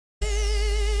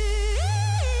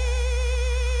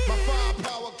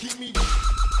Hey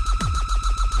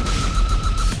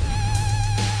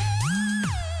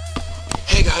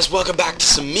guys, welcome back to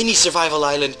some mini survival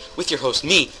island with your host,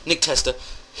 me, Nick Testa,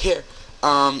 here.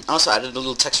 I also added a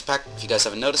little texture pack, if you guys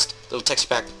haven't noticed, little texture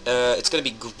pack. It's gonna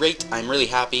be great. I'm really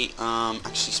happy.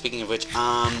 Actually, speaking of which,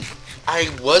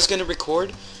 I was gonna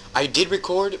record. I did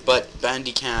record, but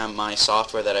Bandicam, my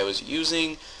software that I was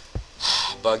using,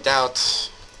 bugged out,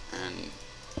 and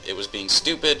it was being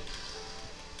stupid.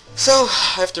 So,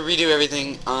 I have to redo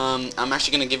everything. I'm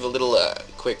actually gonna give a little,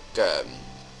 quick,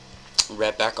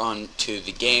 rep back on to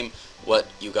the game, what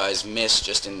you guys missed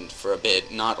just for a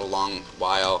bit, not a long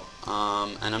while.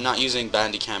 And I'm not using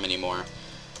Bandicam anymore,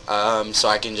 so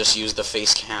I can just use the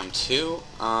face cam too.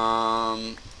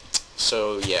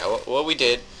 So yeah, what we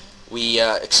did, we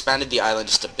expanded the island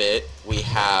just a bit. We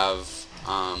have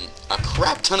a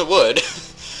crap ton of wood.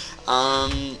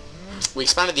 We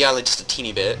expanded the island just a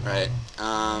teeny bit, right?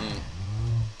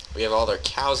 We have all their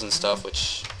cows and stuff,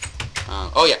 which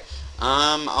oh yeah.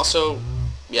 Also,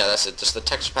 yeah, that's it. Just the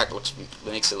texture pack, which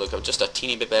makes it look just a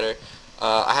teeny bit better.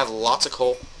 I have lots of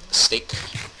coal, steak,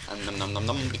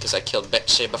 because I killed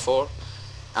Betsy before.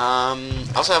 I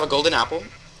also have a golden apple,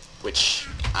 which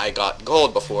I got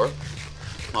gold before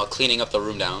while cleaning up the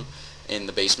room down in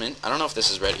the basement. I don't know if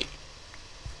this is ready.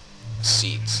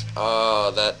 Seeds. Oh,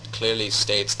 that clearly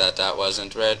states that that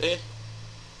wasn't ready.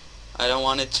 I don't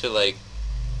want it to, like,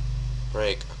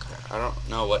 break. Okay, I don't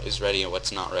know what is ready and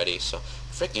what's not ready, so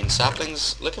freaking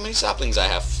saplings. Look how many saplings I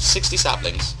have. 60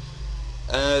 saplings.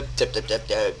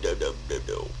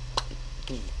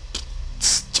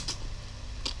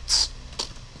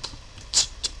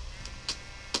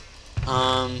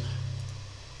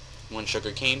 One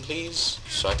sugar cane, please,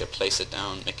 so I could place it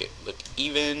down, make it look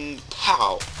even.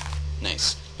 Pow!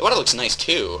 Nice. The water looks nice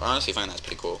too. I honestly find that's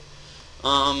pretty cool.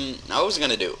 Now what was I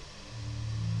gonna do?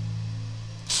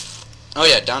 Oh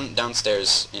yeah,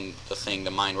 downstairs in the thing,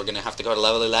 the mine, we're gonna have to go to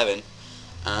level 11.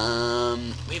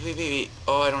 Wait.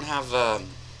 Oh, I don't have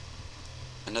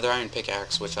another iron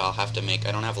pickaxe, which I'll have to make.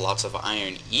 I don't have lots of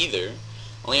iron either.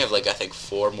 I only have, like, I think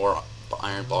 4 more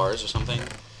iron bars or something.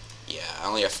 Yeah, I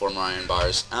only have 4 more iron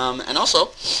bars. And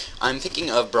also, I'm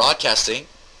thinking of broadcasting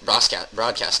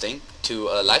to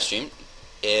a live stream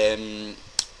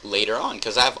later on,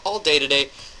 because I have all day today,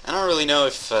 and I don't really know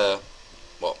if,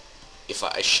 well, if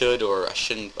I should or I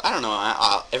shouldn't. I don't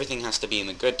know. Everything has to be in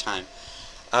the good time.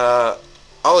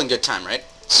 All in good time, right?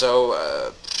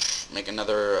 So, make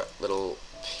another little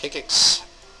pickaxe.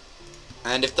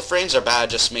 And if the frames are bad,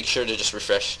 just make sure to just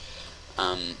refresh.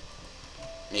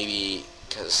 Maybe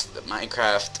because the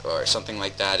Minecraft or something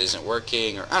like that isn't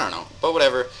working, or I don't know. But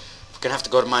whatever. We're gonna have to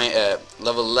go to my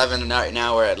level 11 right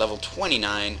now. We're at level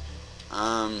 29.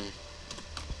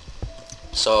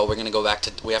 So we're gonna go back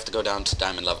to. We have to go down to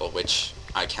diamond level, which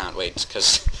I can't wait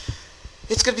because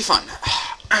it's gonna be fun.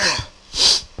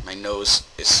 My nose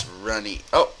is runny.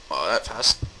 Oh, that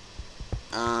fast.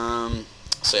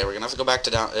 So yeah, we're gonna have to go back to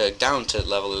down to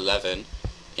level 11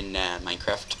 in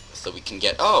Minecraft, so we can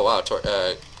get. Oh wow,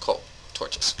 coal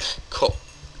torches, coal.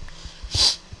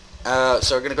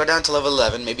 So we're gonna go down to level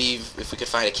 11. Maybe if we could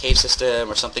find a cave system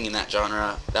or something in that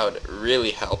genre, that would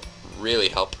really help. Really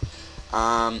help.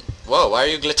 Whoa, why are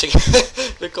you glitching?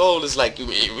 The coal is like.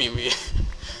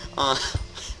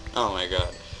 Oh my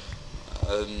god.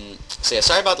 So yeah,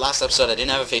 sorry about last episode. I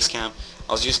didn't have a face cam.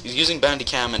 I was using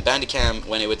Bandicam, and Bandicam,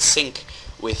 when it would sync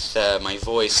with my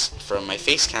voice from my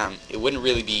face cam, it wouldn't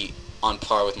really be on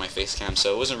par with my face cam,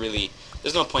 so it wasn't really.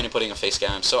 There's no point in putting a face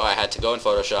cam, so I had to go in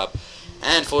Photoshop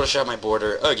and Photoshop my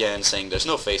border again, saying there's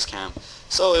no face cam.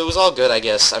 So it was all good, I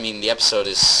guess. I mean, the episode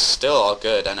is still all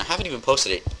good, and I haven't even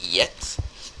posted it yet.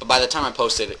 But by the time I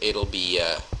post it, it'll be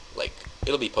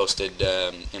posted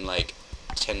in like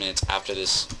 10 minutes after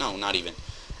this. No, not even.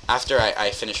 After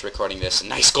I finish recording this.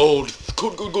 Nice gold!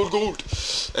 Gold!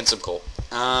 And some coal.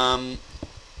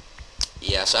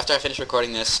 Yeah, so after I finish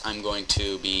recording this, I'm going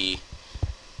to be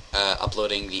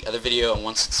uploading the other video, and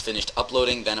once it's finished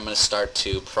uploading, then I'm going to start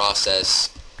to process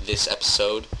this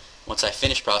episode. Once I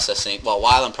finish processing, well,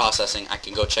 while I'm processing, I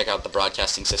can go check out the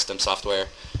broadcasting system software.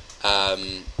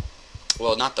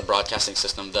 Well, not the broadcasting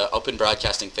system, the open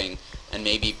broadcasting thing, and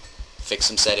maybe fix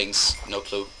some settings. No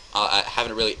clue. I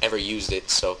haven't really ever used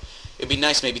it, so it'd be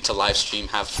nice maybe to live stream,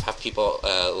 have people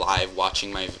live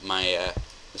watching my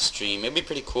stream. It'd be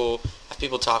pretty cool. Have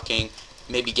people talking,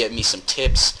 maybe get me some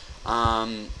tips.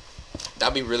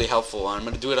 That'd be really helpful. I'm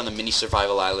gonna do it on the mini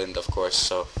survival island, of course.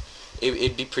 So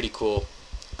it'd be pretty cool.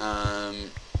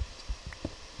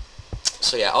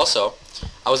 So yeah. Also,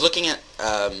 I was looking at.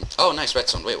 Oh, nice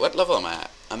redstone. Wait, what level am I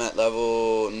at? I'm at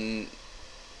level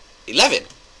 11.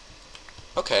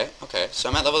 Okay, okay. So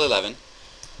I'm at level 11.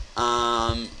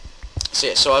 So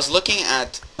yeah, so I was looking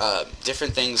at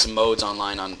different things, modes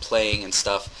online on playing and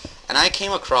stuff, and I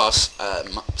came across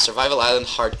Survival Island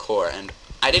Hardcore, and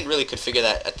I didn't really configure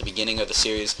that at the beginning of the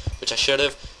series, which I should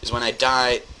have, because when I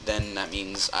die, then that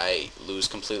means I lose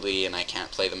completely and I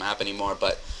can't play the map anymore,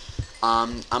 but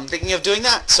I'm thinking of doing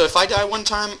that. So if I die one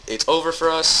time, it's over for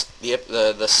us.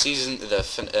 The season,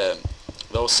 the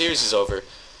whole series is over.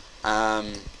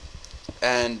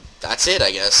 And that's it,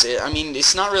 I guess. I mean,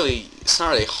 it's not really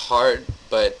hard,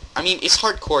 but I mean, it's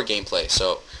hardcore gameplay.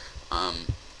 So,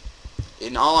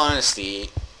 in all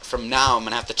honesty, from now I'm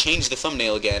gonna have to change the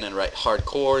thumbnail again and write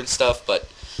hardcore and stuff. But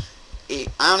I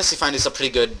honestly find it's a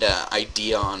pretty good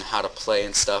idea on how to play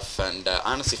and stuff, and I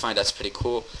honestly find that's pretty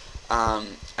cool.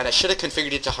 And I should have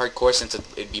configured it to hardcore since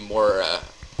it'd be more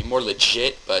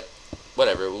legit. But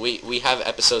whatever. We have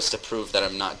episodes to prove that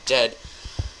I'm not dead.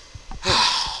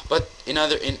 But in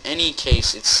any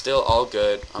case, it's still all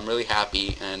good. I'm really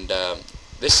happy, and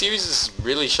this series is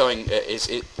really showing.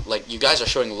 Like you guys are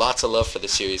showing lots of love for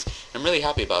this series. I'm really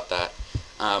happy about that.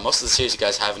 Most of the series you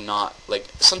guys have not, like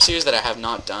some series that I have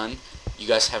not done, you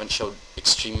guys haven't showed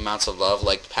extreme amounts of love.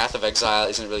 Like Path of Exile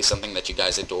isn't really something that you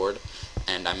guys adored,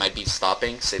 and I might be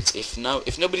stopping since if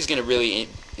nobody's gonna really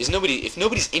if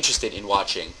nobody's interested in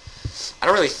watching, I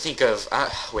don't really think of.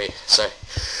 Wait, sorry.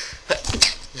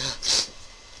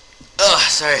 Ugh,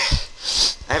 sorry.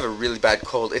 I have a really bad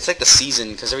cold. It's like the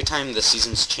season, because every time the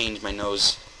seasons change, my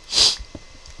nose.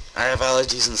 I have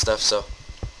allergies and stuff, so.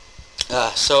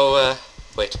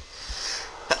 Wait.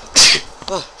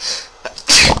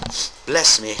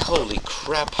 Bless me. Holy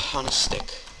crap on a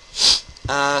stick.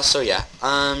 So yeah.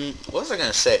 What was I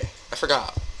gonna say? I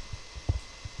forgot.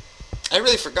 I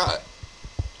really forgot.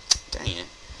 Dang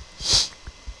it.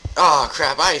 Oh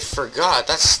crap, I forgot.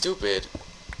 That's stupid.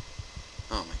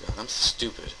 Oh my god, I'm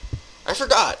stupid. I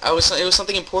forgot. It was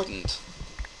something important.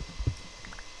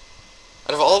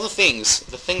 Out of all the things,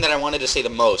 the thing that I wanted to say the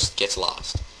most gets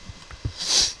lost.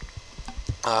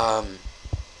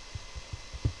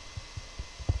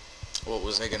 What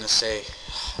was I gonna say?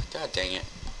 God dang it.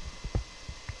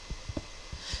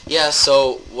 Yeah,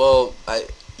 so, well,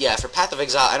 yeah, for Path of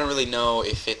Exile, I don't really know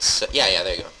if it's, yeah,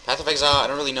 there you go. Path of Exile, I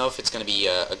don't really know if it's gonna be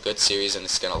a good series and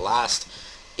it's gonna last.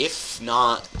 If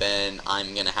not, then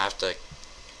I'm gonna have to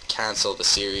cancel the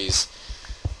series.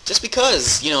 Just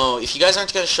because, you know, if you guys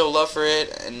aren't gonna show love for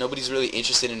it and nobody's really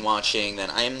interested in watching, then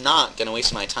I am not gonna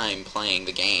waste my time playing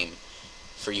the game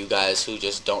for you guys who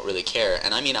just don't really care.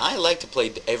 And I mean, I like to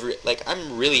play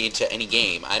I'm really into any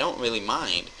game. I don't really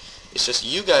mind. It's just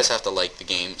you guys have to like the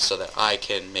game so that I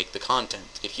can make the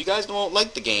content. If you guys don't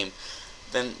like the game,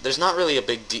 then there's not really a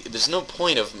big deal. There's no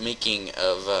point of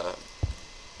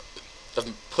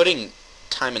putting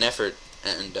time and effort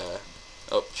and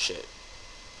oh shit.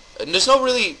 And there's no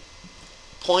really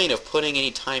point of putting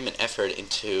any time and effort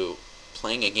into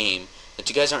playing a game that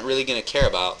you guys aren't really gonna care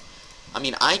about. I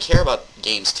mean, I care about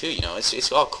games too, you know.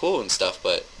 It's all cool and stuff,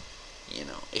 but you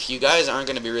know, if you guys aren't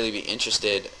gonna be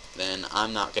interested, then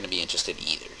I'm not gonna be interested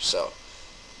either. So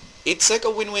it's like a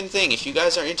win-win thing. If you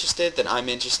guys are interested, then I'm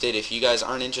interested. If you guys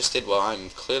aren't interested, well,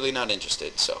 I'm clearly not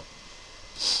interested. So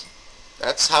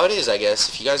that's how it is, I guess.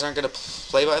 If you guys aren't gonna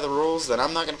play by the rules, then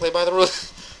I'm not gonna play by the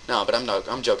rules. No, but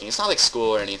I'm joking. It's not like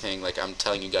school or anything. Like I'm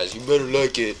telling you guys, you better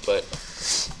like it. But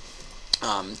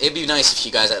it'd be nice if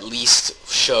you guys at least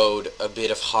showed a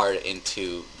bit of heart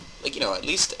into, like, you know, at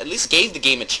least gave the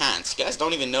game a chance. You guys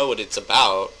don't even know what it's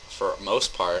about for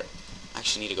most part. I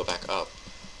actually need to go back up.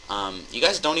 You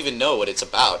guys don't even know what it's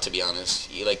about, to be honest.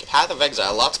 Like Path of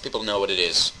Exile, lots of people know what it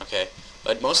is. Okay,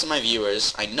 but most of my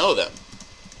viewers, I know them.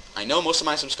 I know most of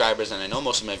my subscribers and I know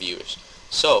most of my viewers.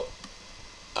 So,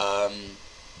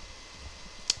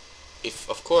 if,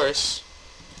 of course,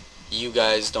 you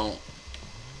guys don't,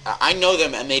 I know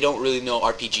them and they don't really know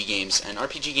RPG games, and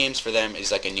RPG games for them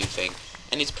is like a new thing.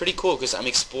 And it's pretty cool because I'm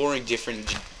exploring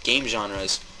different game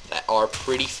genres that are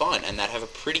pretty fun and that have a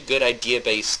pretty good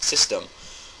idea-based system.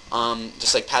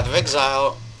 Just like Path of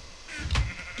Exile,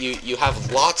 you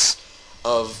have lots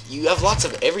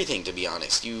of everything, to be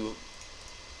honest. You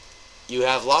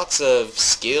have lots of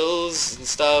skills and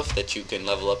stuff that you can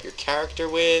level up your character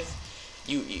with.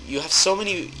 You have so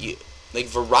many like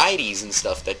varieties and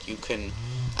stuff that you can.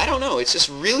 I don't know. It's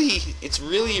really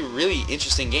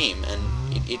interesting game, and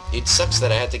it sucks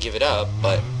that I had to give it up.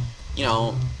 But you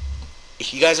know,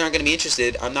 if you guys aren't gonna be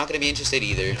interested, I'm not gonna be interested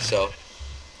either. So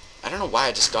I don't know why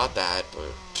I just got that,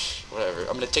 but whatever.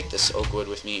 I'm gonna take this oak wood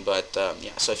with me. But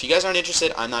yeah. So if you guys aren't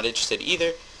interested, I'm not interested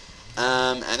either.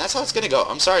 And that's how it's gonna go.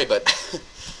 I'm sorry, but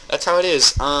that's how it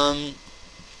is.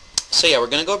 So yeah, we're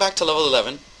gonna go back to level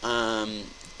 11.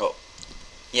 Oh,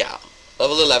 yeah,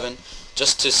 level 11,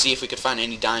 just to see if we could find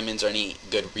any diamonds or any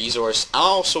good resource. I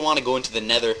also want to go into the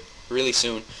Nether really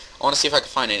soon. I want to see if I can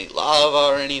find any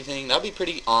lava or anything. That'd be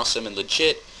pretty awesome and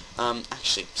legit.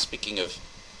 Actually, speaking of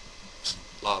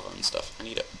lava and stuff, I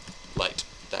need to light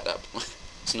that up.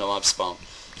 It's no mob spawn.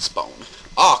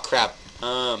 Oh crap.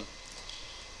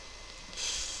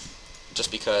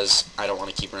 Just because I don't want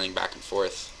to keep running back and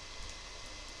forth.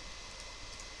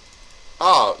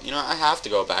 Oh, you know, I have to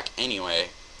go back anyway.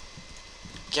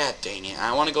 God dang it.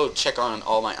 I want to go check on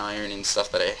all my iron and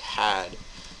stuff that I had.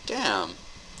 Damn.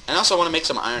 And I also want to make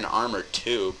some iron armor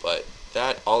too, but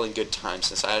that all in good time,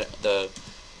 since the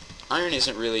iron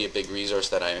isn't really a big resource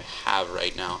that I have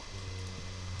right now.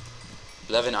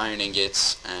 11 iron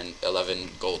ingots and 11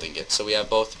 gold ingots. So we have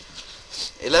both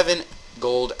 11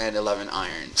 gold and 11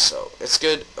 iron. So it's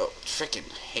good. Oh,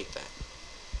 freaking hate that.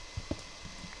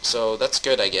 So that's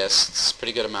good, I guess. It's a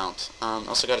pretty good amount.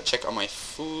 Also got to check on my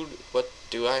food. What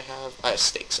do I have? I have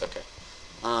steaks. Okay.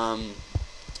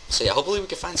 So yeah, hopefully we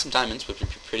can find some diamonds, which would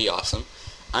be pretty awesome.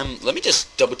 Let me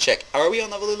just double check. Are we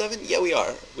on level 11? Yeah, we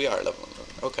are. We are level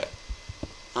 11. Okay.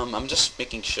 I'm just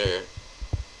making sure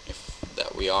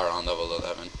that we are on level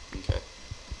 11. Okay.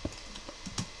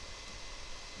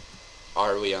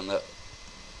 Are we on the...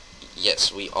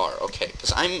 Yes, we are. Okay.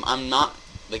 Because I'm not...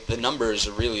 Like, the numbers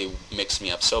really mix me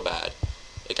up so bad.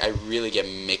 Like, I really get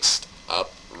mixed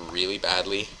up really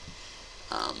badly.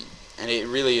 And it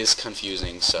really is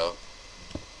confusing, so...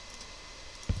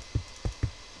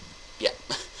 Yeah.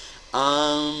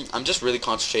 I'm just really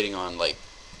concentrating on, like,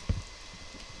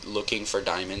 looking for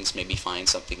diamonds, maybe find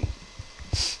something...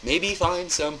 Maybe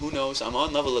find some, who knows. I'm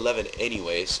on level 11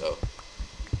 anyway, so...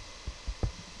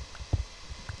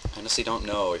 I honestly don't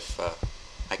know if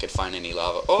I could find any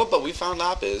lava. Oh, but we found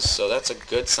lapis, so that's a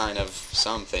good sign of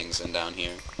some things in down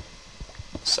here.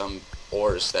 Some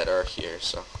ores that are here,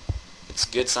 so... It's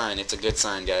a good sign, it's a good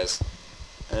sign, guys.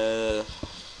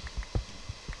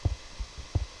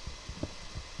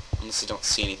 Honestly don't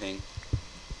see anything.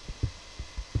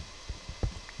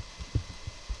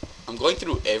 I'm going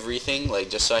through everything, like,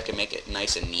 just so I can make it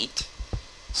nice and neat.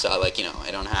 So, like, you know,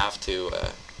 I don't have to,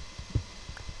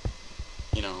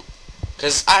 you know...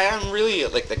 Because I am really,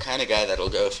 like, the kind of guy that'll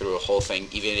go through a whole thing,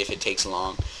 even if it takes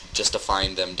long, just to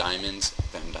find them diamonds.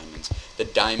 The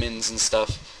diamonds and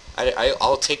stuff.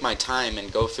 I'll take my time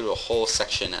and go through a whole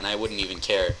section, and I wouldn't even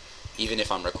care, even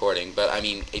if I'm recording. But, I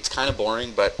mean, it's kind of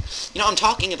boring, but, you know, I'm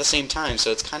talking at the same time,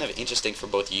 so it's kind of interesting for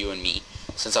both you and me,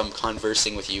 since I'm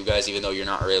conversing with you guys, even though you're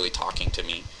not really talking to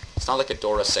me. It's not like a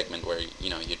Dora segment where, you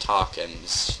know, you talk and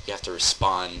you have to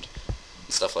respond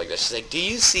and stuff like that. She's like, do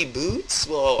you see boots?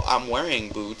 Well, I'm wearing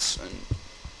boots, and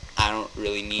I don't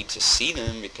really need to see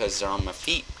them because they're on my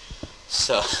feet.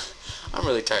 So, I'm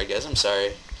really tired, guys. I'm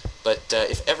sorry. But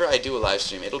if ever I do a live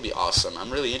stream, it'll be awesome. I'm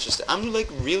really interested. I'm, like,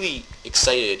 really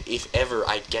excited if ever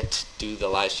I get to do the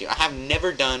live stream. I have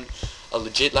never done a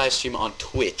legit live stream on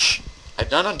Twitch. I've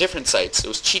done on different sites. It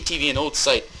was Cheat TV, an old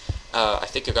site. I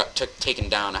think it got taken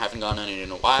down. I haven't gone on it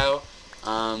in a while.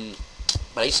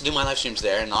 But I used to do my live streams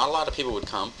there, and not a lot of people would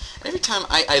come. And every time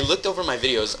I looked over my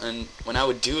videos, and when I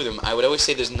would do them, I would always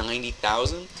say there's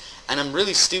 90,000. And I'm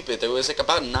really stupid. There was like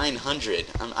about 900.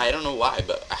 I don't know why,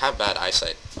 but I have bad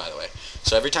eyesight, by the way.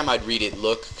 So every time I'd read it,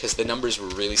 look, because the numbers were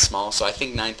really small. So I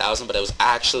think 9,000, but it was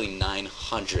actually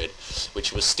 900,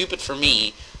 which was stupid for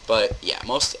me. But yeah,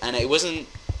 and it wasn't.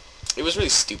 It was really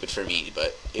stupid for me,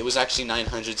 but it was actually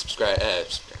 900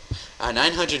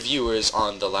 900 viewers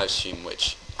on the live stream,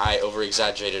 which I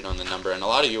over-exaggerated on the number. And a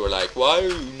lot of you were like, "Why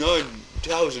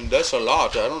 9,000? That's a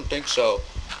lot. I don't think so."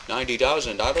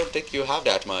 90,000, I don't think you have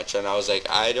that much. And I was like,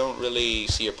 I don't really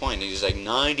see your point. And he's like,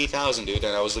 90,000, dude.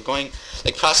 And I was going,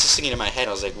 like, processing it in my head.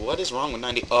 I was like, what is wrong with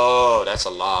 90? Oh, that's a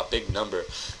lot, big number.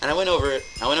 And I went over it.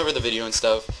 I went over the video and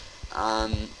stuff.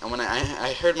 And when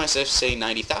I heard myself say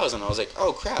 90,000, I was like,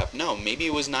 oh crap, no, maybe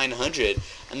it was 900.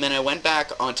 And then I went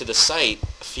back onto the site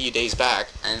a few days back,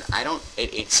 and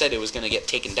it said it was going to get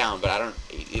taken down, but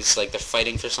it's like they're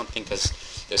fighting for something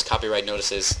because there's copyright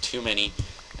notices, too many.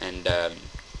 And,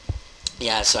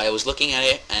 yeah, so I was looking at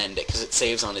it, and because it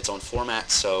saves on its own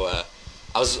format, so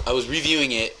I was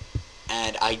reviewing it,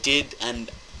 and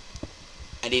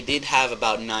it did have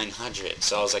about 900.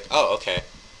 So I was like, oh, okay,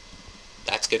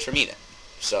 that's good for me then.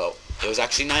 So it was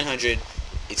actually 900.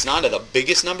 It's not the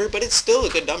biggest number, but it's still a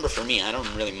good number for me. I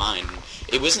don't really mind.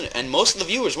 It wasn't, and most of the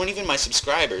viewers weren't even my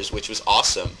subscribers, which was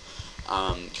awesome,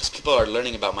 because people are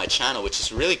learning about my channel, which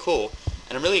is really cool,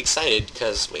 and I'm really excited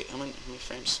because wait, how many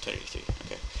frames? 33.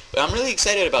 Okay. But I'm really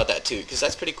excited about that too, because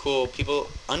that's pretty cool.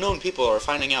 Unknown people are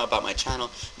finding out about my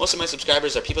channel. Most of my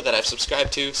subscribers are people that I've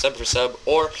subscribed to, sub for sub,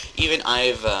 or even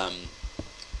I've done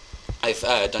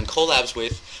collabs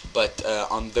with, but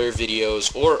on their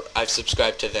videos, or I've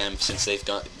subscribed to them since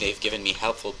they've given me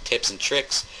helpful tips and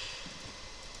tricks.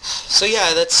 So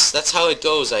yeah, that's how it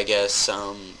goes, I guess.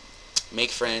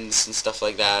 Make friends and stuff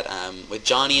like that. With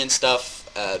Johnny and stuff,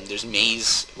 there's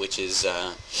Maze, which is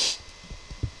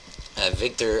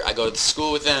Victor. I go to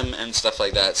school with them and stuff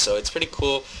like that, so it's pretty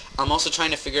cool. I'm also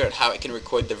trying to figure out how I can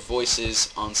record their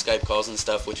voices on Skype calls and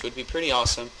stuff, which would be pretty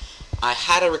awesome. I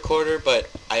had a recorder, but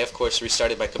I of course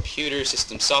restarted my computer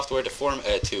system software to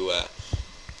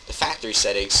the factory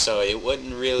settings, so it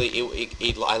wouldn't really.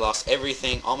 I lost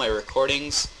everything, all my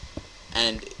recordings,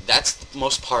 and that's the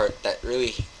most part that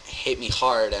really hit me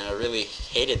hard, and I really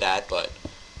hated that. But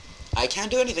I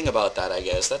can't do anything about that, I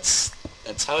guess. That's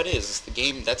how it is. It's the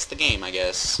game. That's the game, I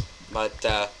guess. But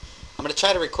I'm gonna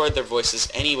try to record their voices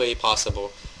any way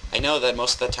possible. I know that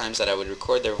most of the times that I would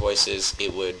record their voices,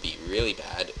 it would be really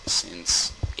bad,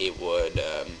 since it would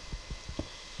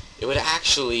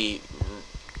actually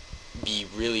be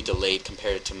really delayed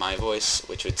compared to my voice,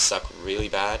 which would suck really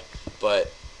bad.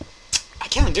 But I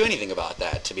can't do anything about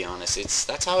that, to be honest.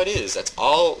 That's how it is. That's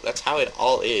how it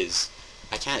all is.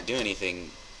 I can't do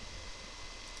anything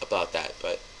about that,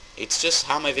 but it's just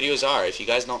how my videos are. If you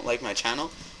guys don't like my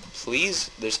channel, please,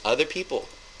 there's other people.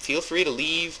 Feel free to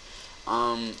leave.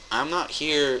 I'm not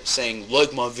here saying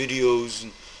like my videos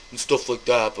and stuff like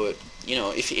that, but you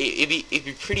know, it'd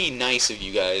be pretty nice of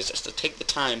you guys just to take the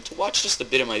time to watch just a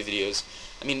bit of my videos.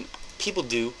 I mean, people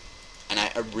do, and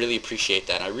I really appreciate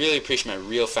that. I really appreciate my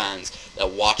real fans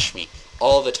that watch me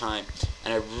all the time,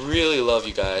 and I really love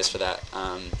you guys for that.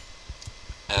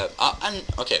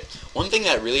 Okay, one thing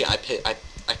that really I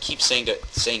keep saying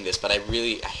this, but I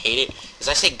hate it, is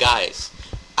I say guys.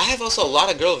 I have also a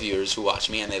lot of girl viewers who watch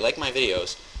me and they like my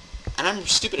videos, and I'm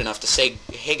stupid enough to say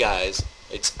hey guys.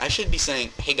 I should be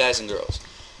saying hey guys and girls.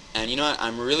 And you know what,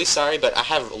 I'm really sorry, but I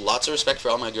have lots of respect for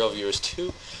all my girl viewers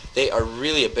too. They are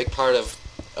really a big part of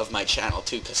my channel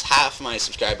too, because half my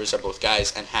subscribers are both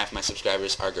guys and half my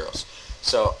subscribers are girls.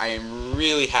 So I am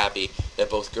really happy that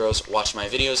both girls watch my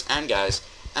videos and guys,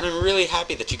 and I'm really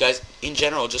happy that you guys in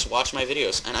general just watch my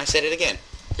videos. And I said it again,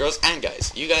 girls and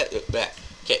guys. You guys,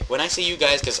 okay, when I say you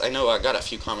guys, because I know I got a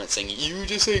few comments saying you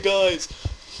just say guys.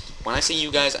 When I say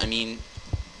you guys, I mean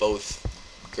both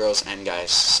girls and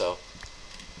guys. So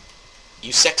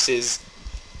you sexes,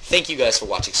 thank you guys for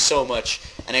watching so much,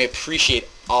 and I appreciate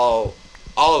all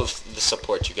of the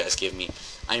support you guys give me.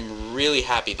 I'm really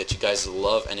happy that you guys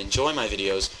love and enjoy my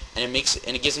videos,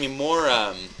 and it gives me more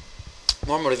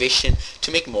motivation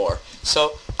to make more.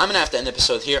 So I'm gonna have to end the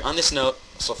episode here on this note.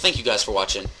 So thank you guys for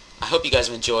watching. I hope you guys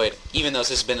have enjoyed, even though this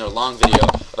has been a long video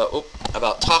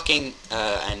about talking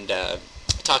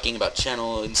talking about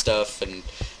channel and stuff,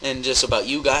 and just about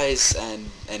you guys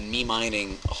and me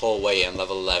mining a whole way on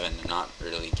level 11 and not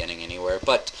really getting anywhere.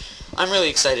 But I'm really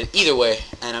excited either way,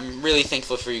 and I'm really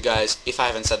thankful for you guys. If I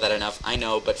haven't said that enough, I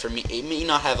know, but for me, it may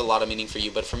not have a lot of meaning for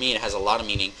you, but for me it has a lot of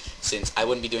meaning, since I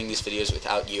wouldn't be doing these videos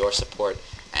without your support,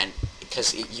 and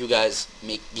because you guys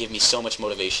give me so much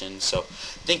motivation. So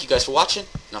thank you guys for watching,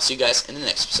 and I'll see you guys in the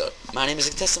next episode. My name is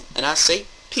Testa, and I say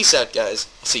peace out, guys.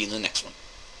 I'll see you in the next one.